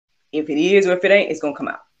If it is or if it ain't, it's going to come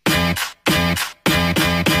out.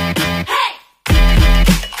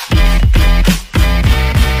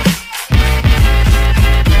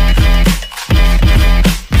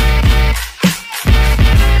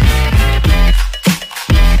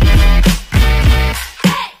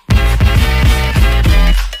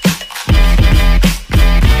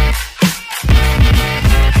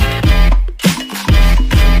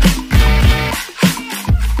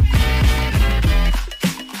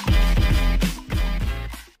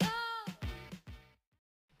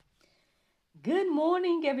 Good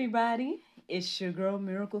morning, everybody. It's your girl,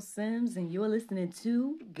 Miracle Sims, and you're listening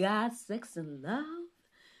to God, Sex, and Love,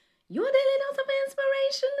 your daily dose of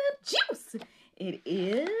inspiration and juice. It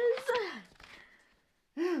is,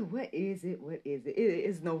 what is it? It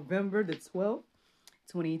is November the 12th,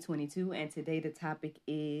 2022, and today the topic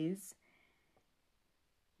is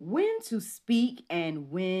when to speak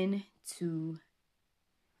and when to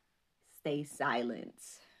stay silent.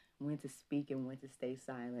 When to speak and when to stay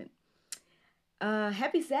silent.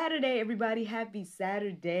 Happy Saturday, everybody. Happy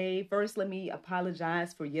Saturday. First, let me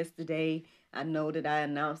apologize for yesterday. I know that I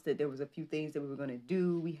announced that there was a few things that we were going to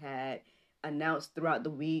do. We had announced throughout the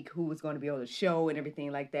week who was going to be on the show and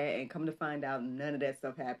everything like that. And come to find out, none of that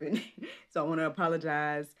stuff happened. So I want to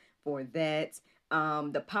apologize for that.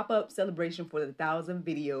 The pop-up celebration for the 1,000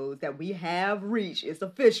 videos that we have reached. It's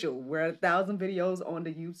official. We're at 1,000 videos on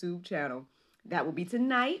the YouTube channel. That will be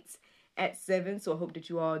tonight at 7. So I hope that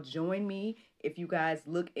you all join me. If you guys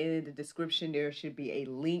look in the description, there should be a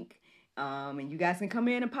link. And you guys can come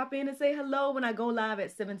in and pop in and say hello when I go live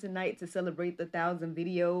at 7 tonight to celebrate the 1,000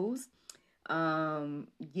 videos.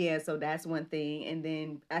 Yeah, so that's one thing. And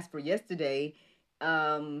then as for yesterday,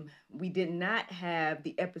 we did not have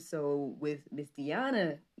the episode with Miss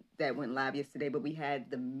Deanna that went live yesterday, but we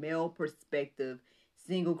had the male perspective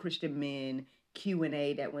single Christian men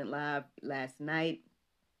Q&A that went live last night.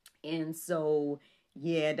 And so,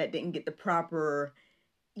 yeah, that didn't get the proper,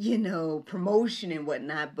 promotion and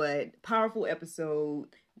whatnot, but powerful episode.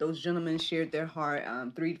 Those gentlemen shared their heart.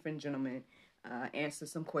 3 different gentlemen answered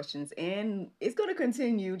some questions, and it's going to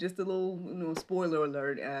continue. Just a little, spoiler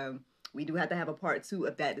alert. We do have to have a part 2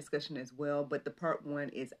 of that discussion as well, but the part 1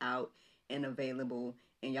 is out and available.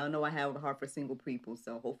 And y'all know I have a heart for single people,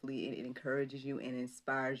 so hopefully it encourages you and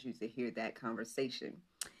inspires you to hear that conversation.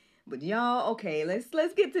 But y'all, okay, let's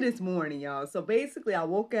get to this morning, y'all. So basically, I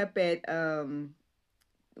woke up at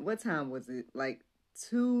what time was it? Like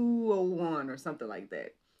 2:01 or something like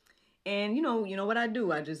that. And you know what I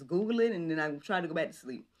do? I just Google it and then I try to go back to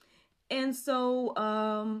sleep. And so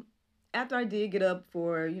after I did get up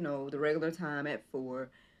for the regular time at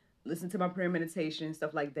 4, listen to my prayer meditation,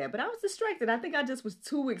 stuff like that. But I was distracted. I think I just was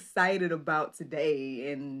too excited about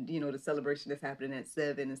today and the celebration that's happening at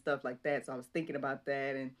 7 and stuff like that. So I was thinking about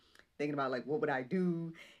that and thinking about like what would I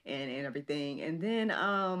do and everything. And then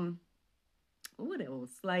what else?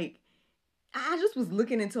 Like I just was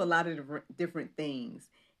looking into a lot of different things.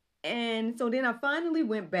 And so then I finally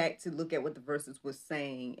went back to look at what the verses was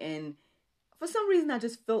saying. And for some reason I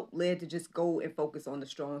just felt led to just go and focus on the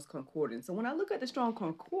Strong's Concordance. So when I look at the Strong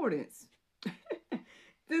Concordance,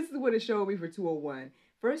 this is what it showed me for 201.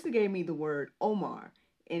 First it gave me the word Omar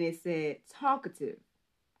and it said talkative.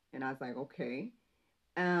 And I was like, okay.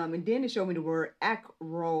 And then it showed me the word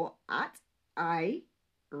akroat I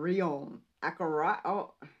rion.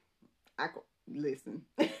 Listen.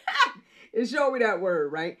 It showed me that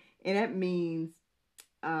word, right? And that means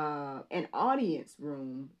an audience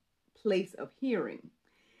room, place of hearing.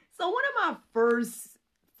 So one of my first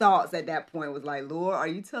thoughts at that point was like, Lord, are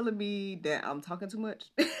you telling me that I'm talking too much?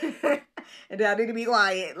 And that I need to be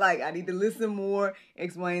quiet? Like, I need to listen more,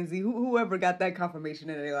 X, Y, and Z. Whoever got that confirmation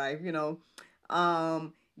in their life,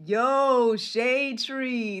 Yo, Shade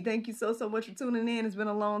Tree, thank you so much for tuning in. It's been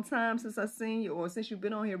a long time since I've seen you or since you've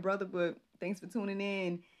been on here, brother, but thanks for tuning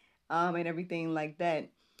in and everything like that.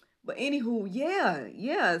 But anywho,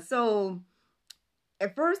 yeah. So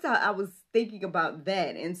at first I was thinking about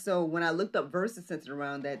that. And so when I looked up verses centered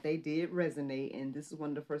around that, they did resonate. And this is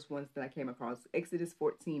one of the first ones that I came across. Exodus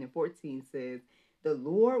 14:14 says, the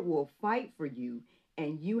Lord will fight for you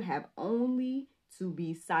and you have only to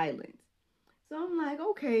be silent. So I'm like,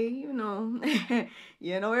 okay, every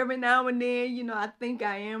now and then, I think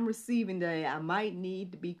I am receiving that I might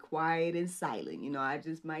need to be quiet and silent. I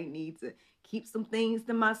just might need to keep some things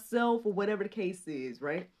to myself or whatever the case is,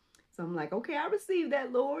 right? So I'm like, okay, I receive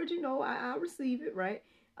that, Lord. I receive it, right?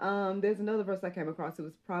 There's another verse I came across. It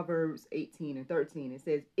was Proverbs 18:13. It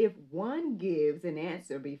says, if one gives an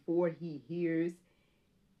answer before he hears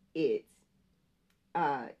it,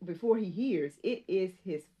 it is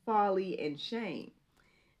his folly and shame.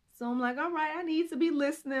 So I'm like, all right, I need to be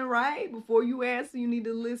listening, right? Before you answer, you need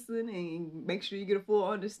to listen and make sure you get a full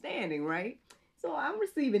understanding, right? So I'm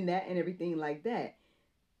receiving that and everything like that.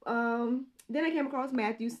 Then I came across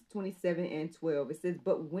Matthew 27 and 12. It says,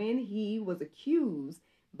 but when he was accused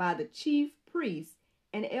by the chief priests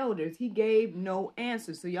and elders, he gave no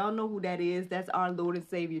answer. So y'all know who that is. That's our Lord and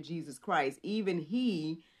Savior, Jesus Christ. Even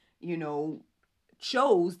he, you know,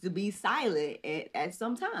 chose to be silent at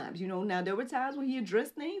some times. You know, now there were times when he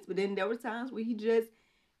addressed things, but then there were times where he just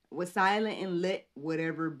was silent and let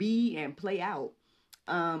whatever be and play out.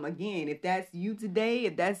 Again, if that's you today,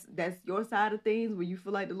 if that's your side of things where you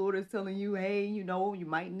feel like the Lord is telling you, hey, you know, you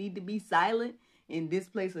might need to be silent in this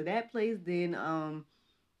place or that place, then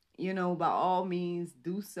you know, by all means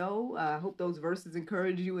do so. I hope those verses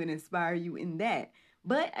encourage you and inspire you in that.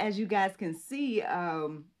 But as you guys can see,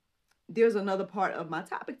 there's another part of my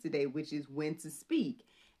topic today, which is when to speak.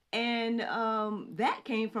 And that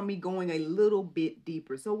came from me going a little bit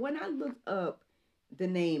deeper. So when I looked up the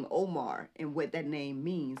name Omar and what that name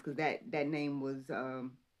means, because that name was,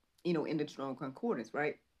 you know, in the Strong Concordance,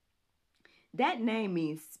 right? That name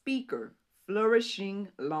means speaker, flourishing,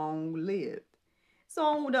 long lived. So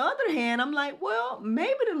on the other hand, I'm like, well,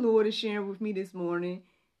 maybe the Lord is sharing with me this morning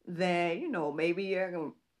that, you know, maybe I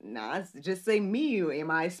can not just say me. Am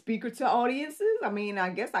I a speaker to audiences? I mean, I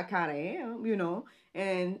guess I kind of am, you know,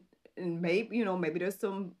 and maybe, you know, maybe there's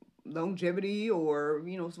some longevity or,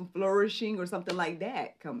 you know, some flourishing or something like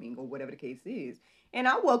that coming or whatever the case is. And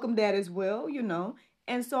I welcome that as well, you know.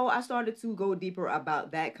 And so I started to go deeper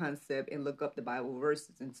about that concept and look up the Bible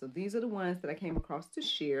verses. And so these are the ones that I came across to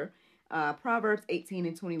share. Proverbs 18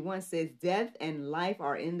 and 21 says, death and life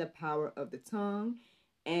are in the power of the tongue,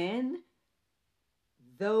 and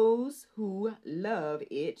those who love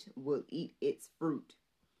it will eat its fruit.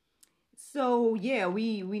 So yeah,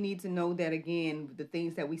 we need to know that, again, the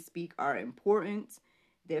things that we speak are important.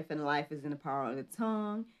 Death and life is in the power of the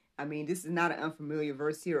tongue. I mean, this is not an unfamiliar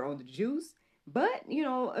verse here on the juice, but you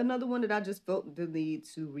know, another one that I just felt the need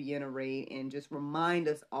to reiterate and just remind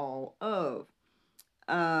us all of.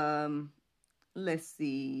 Let's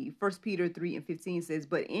see. 1 Peter 3 and 15 says,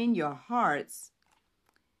 but in your hearts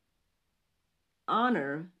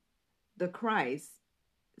honor the Christ.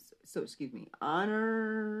 So excuse me,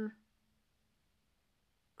 honor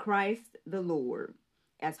Christ the Lord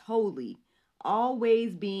as holy,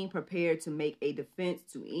 always being prepared to make a defense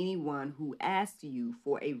to anyone who asks you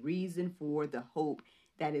for a reason for the hope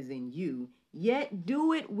that is in you, yet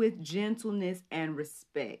do it with gentleness and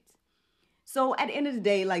respect. So at the end of the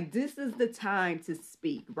day, like, this is the time to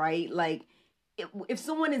speak, right? Like, if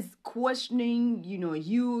someone is questioning, you know,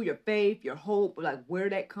 you, your faith, your hope, like where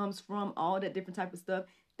that comes from, all that different type of stuff,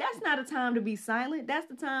 that's not a time to be silent. That's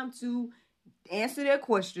the time to answer their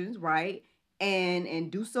questions, right?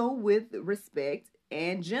 And do so with respect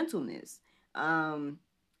and gentleness.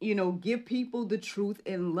 You know, give people the truth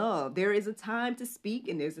in love. There is a time to speak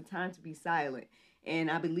and there's a time to be silent.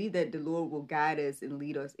 And I believe that the Lord will guide us and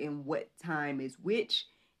lead us in what time is which.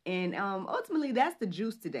 And ultimately, that's the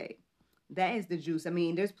juice today. That is the juice. I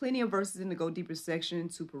mean, there's plenty of verses in the Go Deeper section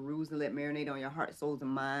to peruse and let marinate on your heart, souls,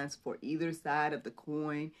 and minds for either side of the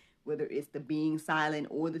coin, whether it's the being silent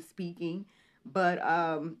or the speaking. But,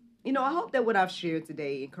 you know, I hope that what I've shared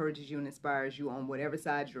today encourages you and inspires you on whatever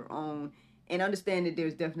side you're on. And understand that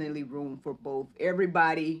there's definitely room for both.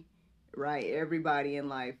 Everybody, right? Everybody in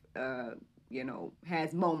life, you know,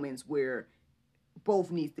 has moments where both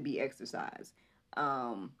needs to be exercised.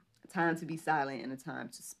 Time to be silent and a time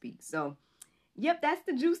to speak. So, yep, that's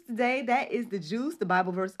the juice today. That is the juice. The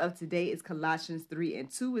Bible verse of today is Colossians 3 and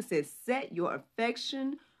 2. It says, set your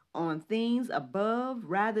affection on things above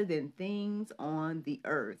rather than things on the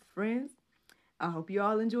earth. Friends, I hope you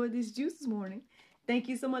all enjoyed this juice this morning. Thank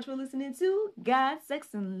you so much for listening to God, Sex,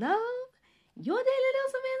 and Love, your daily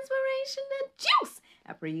dose of inspiration and juice.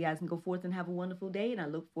 I pray you guys can go forth and have a wonderful day, and I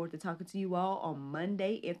look forward to talking to you all on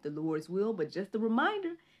Monday, if the Lord's will. But just a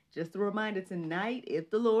reminder tonight, if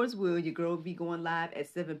the Lord's will, your girl will be going live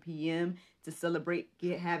at 7 p.m. to celebrate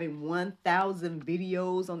having 1,000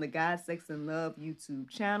 videos on the God, Sex, and Love YouTube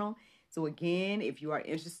channel. So again, if you are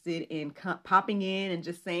interested in popping in and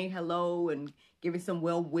just saying hello and giving some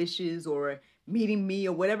well wishes or meeting me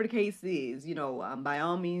or whatever the case is, you know, by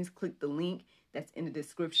all means, click the link that's in the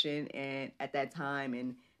description and at that time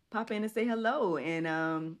and pop in and say hello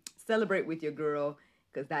and celebrate with your girl,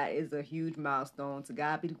 because that is a huge milestone. To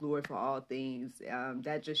God be the glory for all things.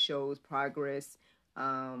 That just shows progress.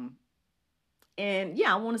 And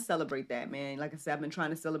yeah, I want to celebrate that, man. Like I said, I've been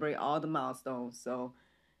trying to celebrate all the milestones. So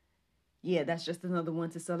yeah, that's just another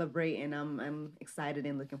one to celebrate, and I'm excited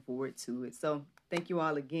and looking forward to it. So Thank you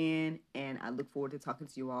all again, and I look forward to talking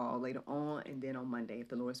to you all later on and then on Monday, if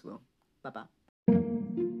the Lord's will. Bye-bye.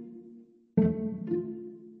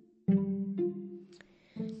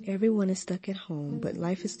 Everyone is stuck at home, but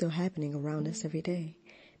life is still happening around us every day.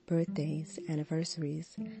 Birthdays,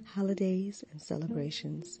 anniversaries, holidays, and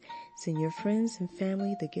celebrations. Send your friends and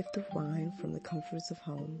family the gift of wine from the comforts of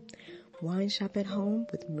home. Wine shop at home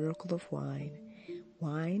with Miracle of Wine.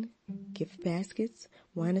 Wine, gift baskets,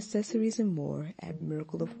 wine accessories, and more at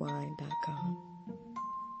miracleofwine.com.